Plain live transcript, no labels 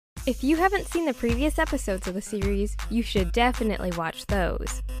If you haven't seen the previous episodes of the series, you should definitely watch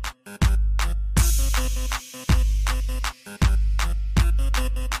those.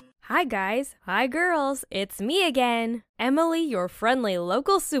 Hi guys, hi girls, it's me again, Emily, your friendly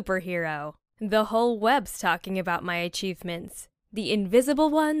local superhero. The whole web's talking about my achievements. The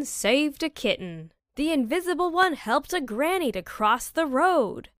Invisible One saved a kitten. The Invisible One helped a granny to cross the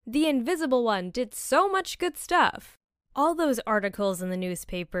road. The Invisible One did so much good stuff. All those articles in the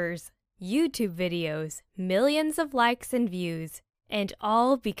newspapers, YouTube videos, millions of likes and views, and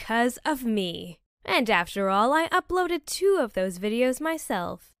all because of me. And after all, I uploaded 2 of those videos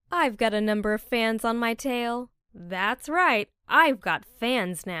myself. I've got a number of fans on my tail. That's right, I've got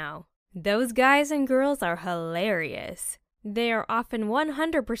fans now. Those guys and girls are hilarious. They are often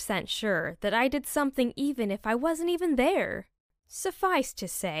 100% sure that I did something even if I wasn't even there. Suffice to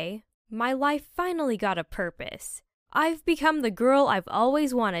say, my life finally got a purpose. I've become the girl I've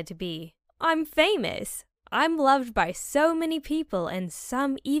always wanted to be. I'm famous. I'm loved by so many people and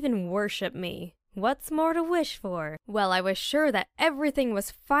some even worship me. What's more to wish for? Well, I was sure that everything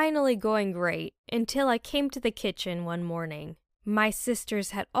was finally going great until I came to the kitchen one morning. My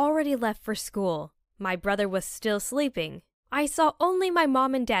sisters had already left for school. My brother was still sleeping. I saw only my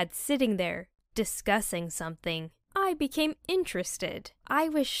mom and dad sitting there, discussing something. I became interested. I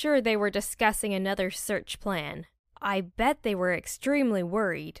was sure they were discussing another search plan. I bet they were extremely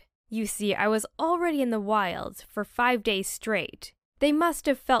worried. You see, I was already in the wilds for 5 days straight. They must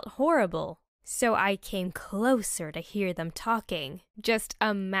have felt horrible. So I came closer to hear them talking. Just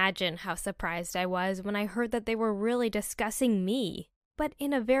imagine how surprised I was when I heard that they were really discussing me, but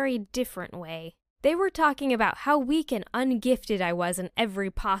in a very different way. They were talking about how weak and ungifted I was in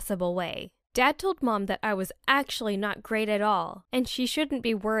every possible way. Dad told Mom that I was actually not great at all, and she shouldn't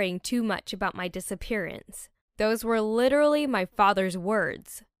be worrying too much about my disappearance. Those were literally my father's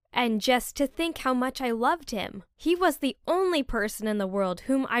words. And just to think how much I loved him. He was the only person in the world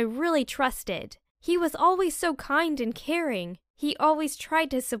whom I really trusted. He was always so kind and caring. He always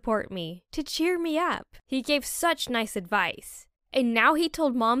tried to support me, to cheer me up. He gave such nice advice. And now he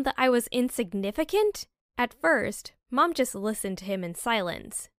told Mom that I was insignificant? At first, Mom just listened to him in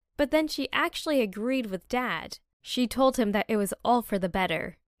silence. But then she actually agreed with Dad. She told him that it was all for the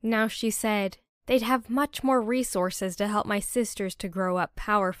better. Now she said, they'd have much more resources to help my sisters to grow up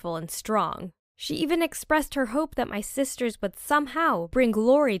powerful and strong. She even expressed her hope that my sisters would somehow bring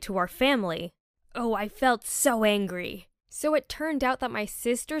glory to our family. Oh, I felt so angry. So it turned out that my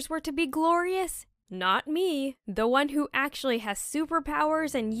sisters were to be glorious? Not me, the one who actually has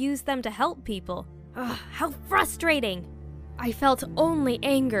superpowers and used them to help people. Ugh, how frustrating! I felt only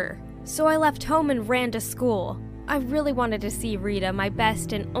anger, so I left home and ran to school. I really wanted to see Rita, my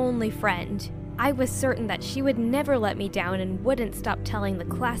best and only friend. I was certain that she would never let me down and wouldn't stop telling the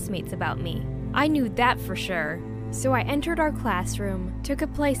classmates about me. I knew that for sure. So I entered our classroom, took a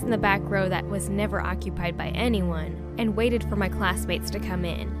place in the back row that was never occupied by anyone, and waited for my classmates to come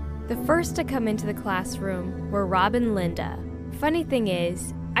in. The first to come into the classroom were Rob and Linda. Funny thing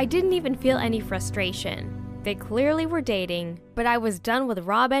is, I didn't even feel any frustration. They clearly were dating, but I was done with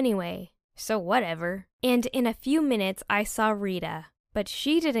Rob anyway, so whatever. And in a few minutes I saw Rita. But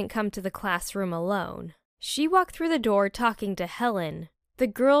she didn't come to the classroom alone. She walked through the door talking to Helen, the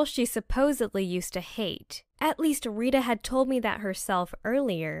girl she supposedly used to hate. At least Rita had told me that herself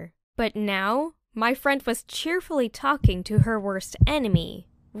earlier. But now, my friend was cheerfully talking to her worst enemy.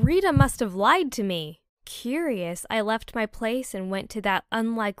 Rita must have lied to me. Curious, I left my place and went to that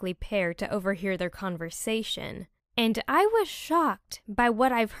unlikely pair to overhear their conversation. And I was shocked by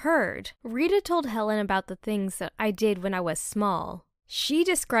what I've heard. Rita told Helen about the things that I did when I was small. She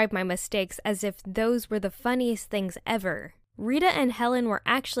described my mistakes as if those were the funniest things ever. Rita and Helen were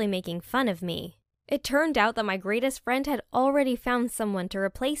actually making fun of me. It turned out that my greatest friend had already found someone to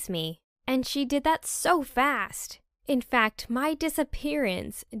replace me, and she did that so fast. In fact, my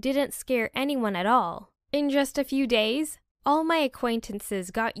disappearance didn't scare anyone at all. In just a few days, all my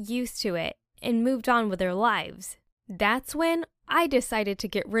acquaintances got used to it and moved on with their lives. That's when I decided to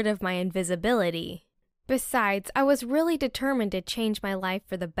get rid of my invisibility. Besides, I was really determined to change my life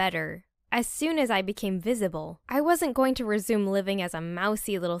for the better. As soon as I became visible, I wasn't going to resume living as a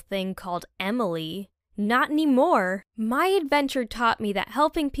mousy little thing called Emily. Not anymore. My adventure taught me that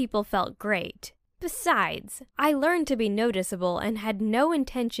helping people felt great. Besides, I learned to be noticeable and had no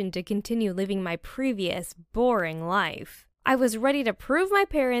intention to continue living my previous boring life. I was ready to prove my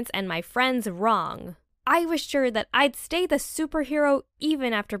parents and my friends wrong. I was sure that I'd stay the superhero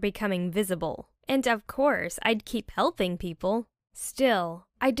even after becoming visible. And of course, I'd keep helping people. Still,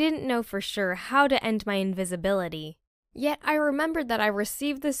 I didn't know for sure how to end my invisibility. Yet I remembered that I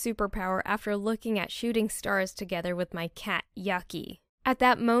received the superpower after looking at shooting stars together with my cat, Yaki. At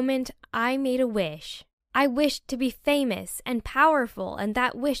that moment, I made a wish. I wished to be famous and powerful, and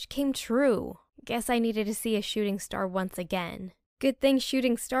that wish came true. Guess I needed to see a shooting star once again. Good thing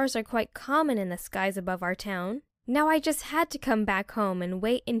shooting stars are quite common in the skies above our town. Now I just had to come back home and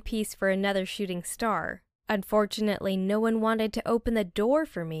wait in peace for another shooting star. Unfortunately, no one wanted to open the door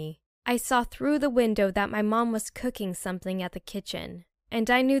for me. I saw through the window that my mom was cooking something at the kitchen, and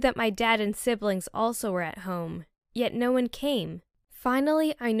I knew that my dad and siblings also were at home, yet no one came.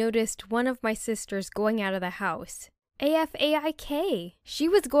 Finally, I noticed one of my sisters going out of the house. AFAIK! She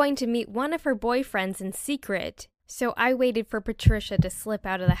was going to meet one of her boyfriends in secret, so I waited for Patricia to slip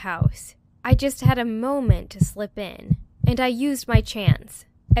out of the house. I just had a moment to slip in, and I used my chance.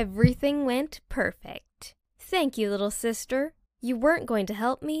 Everything went perfect. Thank you, little sister. You weren't going to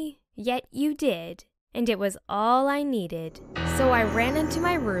help me, yet you did, and it was all I needed. So I ran into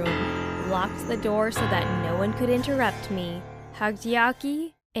my room, locked the door so that no one could interrupt me, hugged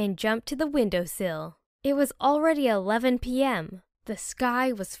Yaki, and jumped to the windowsill. It was already 11 p.m. The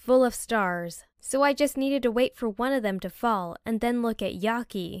sky was full of stars, so I just needed to wait for one of them to fall and then look at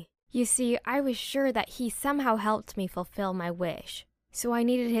Yaki. You see, I was sure that he somehow helped me fulfill my wish, so I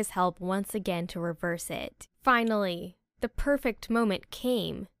needed his help once again to reverse it. Finally, the perfect moment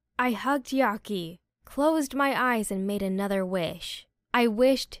came. I hugged Yaki, closed my eyes, and made another wish. I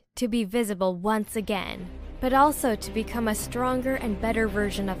wished to be visible once again, but also to become a stronger and better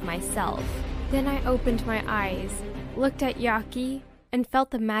version of myself. Then I opened my eyes, looked at Yaki, and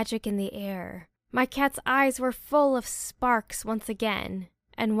felt the magic in the air. My cat's eyes were full of sparks once again,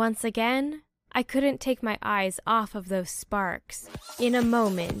 and once again, I couldn't take my eyes off of those sparks. In a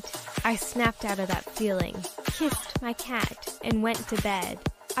moment, I snapped out of that feeling, kissed my cat, and went to bed.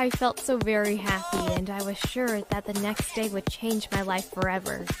 I felt so very happy, and I was sure that the next day would change my life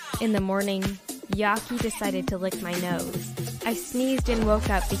forever. In the morning, Yaki decided to lick my nose. I sneezed and woke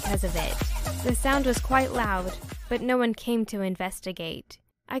up because of it. The sound was quite loud, but no one came to investigate.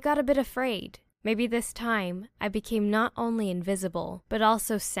 I got a bit afraid. Maybe this time, I became not only invisible, but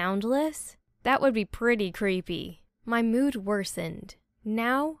also soundless? That would be pretty creepy. My mood worsened.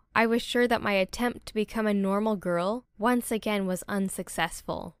 Now, I was sure that my attempt to become a normal girl once again was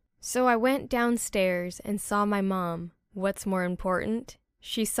unsuccessful. So I went downstairs and saw my mom. What's more important?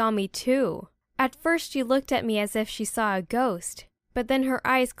 She saw me too. At first she looked at me as if she saw a ghost, but then her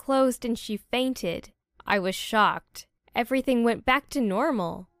eyes closed and she fainted. I was shocked. Everything went back to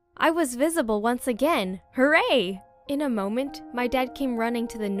normal. I was visible once again. Hooray! In a moment, my dad came running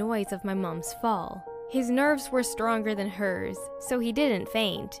to the noise of my mom's fall. His nerves were stronger than hers, so he didn't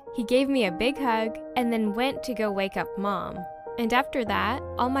faint. He gave me a big hug and then went to go wake up Mom. And after that,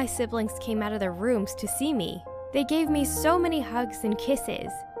 all my siblings came out of their rooms to see me. They gave me so many hugs and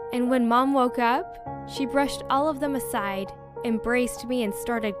kisses. And when Mom woke up, she brushed all of them aside, embraced me, and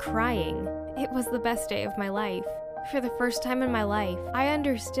started crying. It was the best day of my life. For the first time in my life, I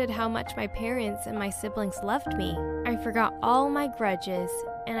understood how much my parents and my siblings loved me. I forgot all my grudges,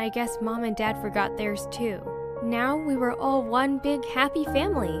 and I guess Mom and Dad forgot theirs too. Now we were all one big happy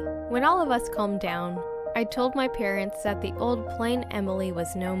family. When all of us calmed down, I told my parents that the old plain Emily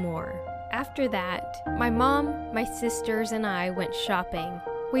was no more. After that, my mom, my sisters, and I went shopping.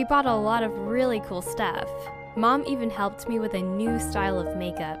 We bought a lot of really cool stuff. Mom even helped me with a new style of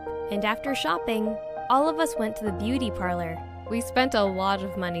makeup. And after shopping, all of us went to the beauty parlor. We spent a lot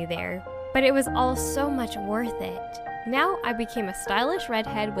of money there, but it was all so much worth it. Now I became a stylish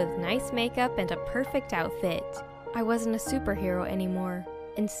redhead with nice makeup and a perfect outfit. I wasn't a superhero anymore.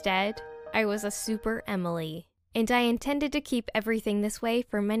 Instead, I was a super Emily. And I intended to keep everything this way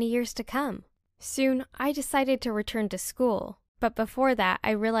for many years to come. Soon, I decided to return to school. But before that,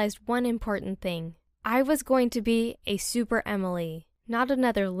 I realized one important thing. I was going to be a super Emily, not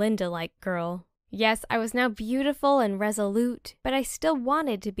another Linda-like girl. Yes, I was now beautiful and resolute, but I still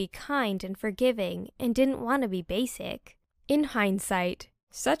wanted to be kind and forgiving and didn't want to be basic. In hindsight,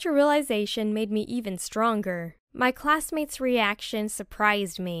 such a realization made me even stronger. My classmates' reaction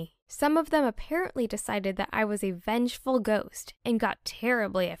surprised me. Some of them apparently decided that I was a vengeful ghost and got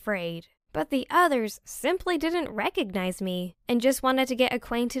terribly afraid. But the others simply didn't recognize me and just wanted to get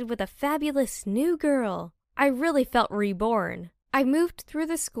acquainted with a fabulous new girl. I really felt reborn. I moved through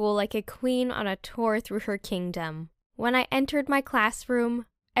the school like a queen on a tour through her kingdom. When I entered my classroom,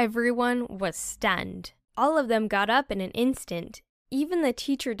 everyone was stunned. All of them got up in an instant. Even the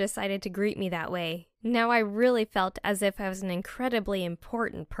teacher decided to greet me that way. Now I really felt as if I was an incredibly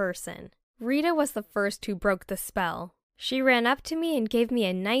important person. Rita was the first who broke the spell. She ran up to me and gave me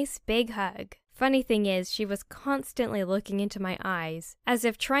a nice big hug. Funny thing is, she was constantly looking into my eyes, as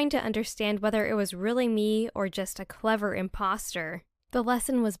if trying to understand whether it was really me or just a clever imposter. The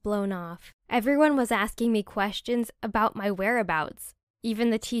lesson was blown off. Everyone was asking me questions about my whereabouts.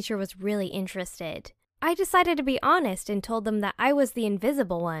 Even the teacher was really interested. I decided to be honest and told them that I was the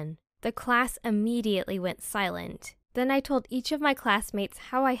invisible one. The class immediately went silent. Then I told each of my classmates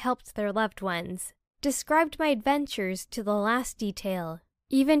how I helped their loved ones, described my adventures to the last detail,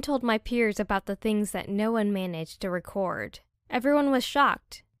 even told my peers about the things that no one managed to record. Everyone was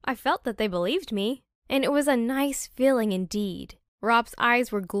shocked. I felt that they believed me, and it was a nice feeling indeed. Rob's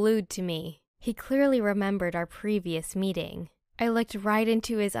eyes were glued to me. He clearly remembered our previous meeting. I looked right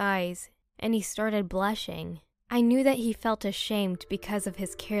into his eyes, and he started blushing. I knew that he felt ashamed because of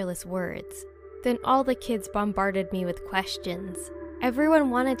his careless words. Then all the kids bombarded me with questions. Everyone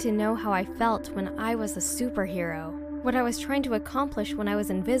wanted to know how I felt when I was a superhero, what I was trying to accomplish when I was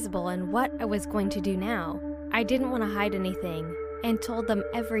invisible, and what I was going to do now. I didn't want to hide anything, and told them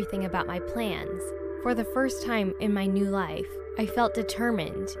everything about my plans. For the first time in my new life, I felt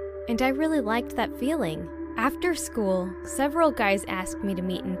determined, and I really liked that feeling. After school, several guys asked me to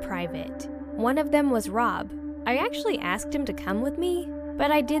meet in private. One of them was Rob. I actually asked him to come with me, but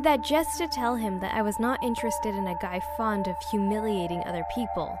I did that just to tell him that I was not interested in a guy fond of humiliating other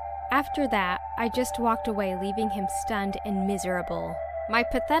people. After that, I just walked away, leaving him stunned and miserable. My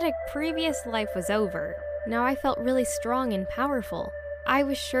pathetic previous life was over. Now I felt really strong and powerful. I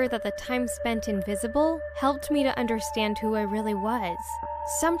was sure that the time spent invisible helped me to understand who I really was.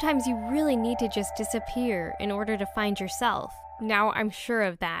 Sometimes you really need to just disappear in order to find yourself. Now I'm sure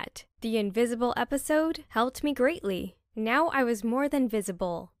of that. The invisible episode helped me greatly. Now I was more than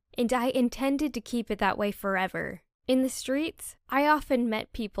visible, and I intended to keep it that way forever. In the streets, I often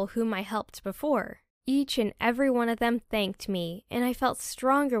met people whom I helped before. Each and every one of them thanked me, and I felt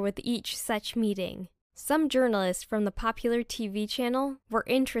stronger with each such meeting. Some journalists from the popular TV channel were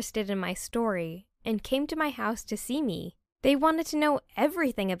interested in my story and came to my house to see me. They wanted to know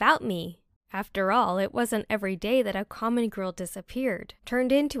everything about me. After all, it wasn't every day that a common girl disappeared,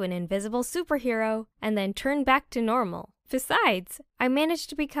 turned into an invisible superhero, and then turned back to normal. Besides, I managed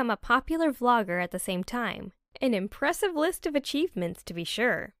to become a popular vlogger at the same time. An impressive list of achievements, to be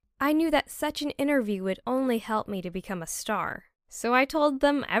sure. I knew that such an interview would only help me to become a star. So I told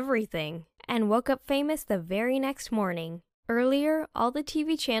them everything, and woke up famous the very next morning. Earlier, all the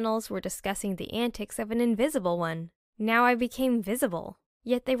TV channels were discussing the antics of an invisible one. Now I became visible.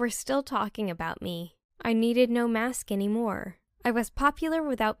 Yet they were still talking about me. I needed no mask anymore. I was popular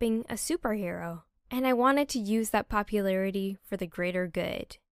without being a superhero, and I wanted to use that popularity for the greater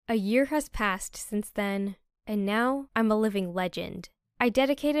good. A year has passed since then, and now I'm a living legend. I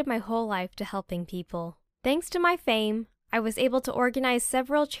dedicated my whole life to helping people. Thanks to my fame, I was able to organize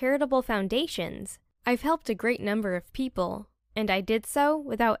several charitable foundations. I've helped a great number of people, and I did so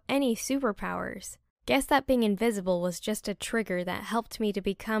without any superpowers. Guess that being invisible was just a trigger that helped me to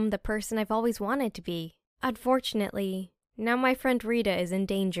become the person I've always wanted to be. Unfortunately, now my friend Rita is in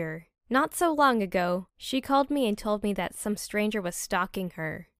danger. Not so long ago, she called me and told me that some stranger was stalking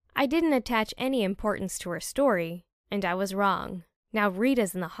her. I didn't attach any importance to her story, and I was wrong. Now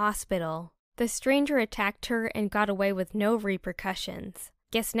Rita's in the hospital. The stranger attacked her and got away with no repercussions.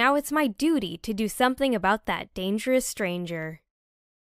 Guess now it's my duty to do something about that dangerous stranger.